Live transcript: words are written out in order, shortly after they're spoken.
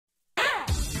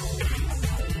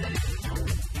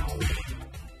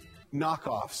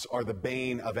Knockoffs are the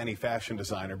bane of any fashion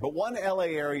designer, but one LA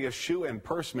area shoe and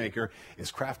purse maker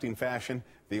is crafting fashion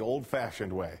the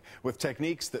old-fashioned way, with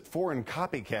techniques that foreign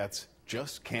copycats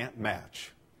just can't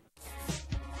match.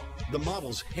 The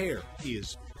model's hair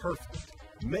is perfect,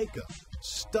 makeup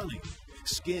stunning,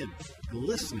 skin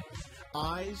glistening,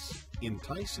 eyes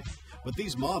enticing. But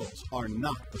these models are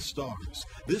not the stars.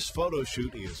 This photo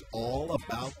shoot is all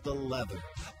about the leather.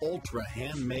 Ultra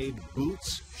handmade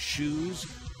boots, shoes,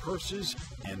 purses,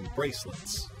 and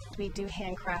bracelets. We do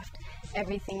handcraft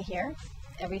everything here.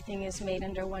 Everything is made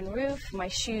under one roof. My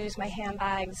shoes, my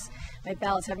handbags, my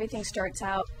belts, everything starts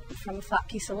out from a flat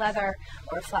piece of leather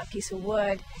or a flat piece of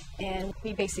wood, and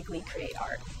we basically create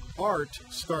art. Art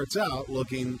starts out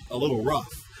looking a little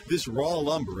rough. This raw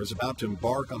lumber is about to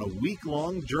embark on a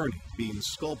week-long journey, being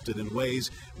sculpted in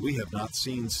ways we have not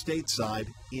seen stateside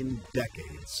in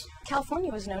decades.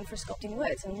 California was known for sculpting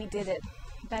woods, and we did it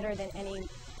better than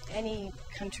any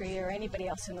country or anybody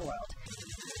else in the world.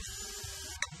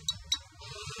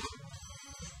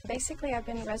 Basically, I've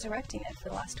been resurrecting it for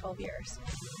the last 12 years.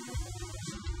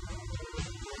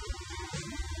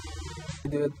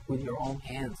 You do it with your own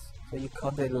hands. So you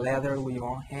cut the leather with your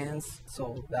own hands.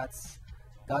 So that's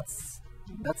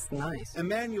nice.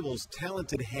 Emmanuel's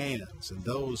talented hands and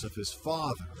those of his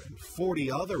father and 40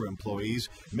 other employees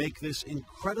make this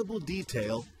incredible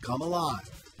detail come alive.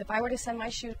 If I were to send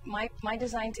my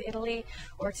design to Italy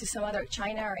or to some other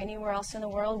China or anywhere else in the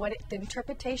world, the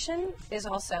interpretation is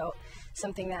also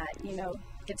something that,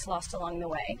 gets lost along the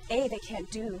way. They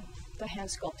can't do the hand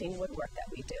sculpting woodwork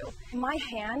that we do. My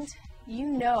hand,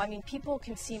 people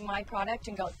can see my product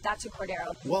and go, that's a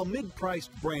Cordero. While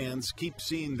mid-priced brands keep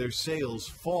seeing their sales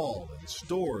fall and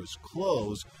stores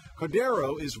close,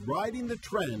 Cordero is riding the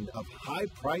trend of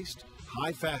high-priced,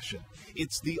 high fashion.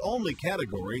 It's the only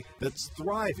category that's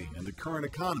thriving in the current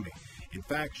economy. In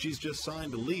fact, she's just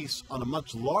signed a lease on a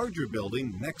much larger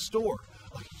building next door,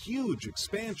 a huge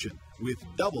expansion with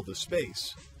double the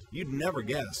space. You'd never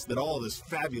guess that all this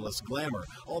fabulous glamour,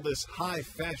 all this high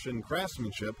fashion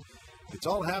craftsmanship, it's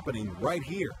all happening right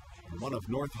here in one of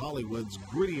North Hollywood's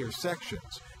grittier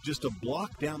sections, just a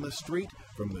block down the street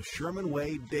from the Sherman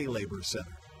Way Day Labor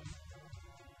Center.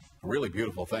 Really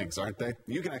beautiful things, aren't they?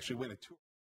 You can actually win a tour.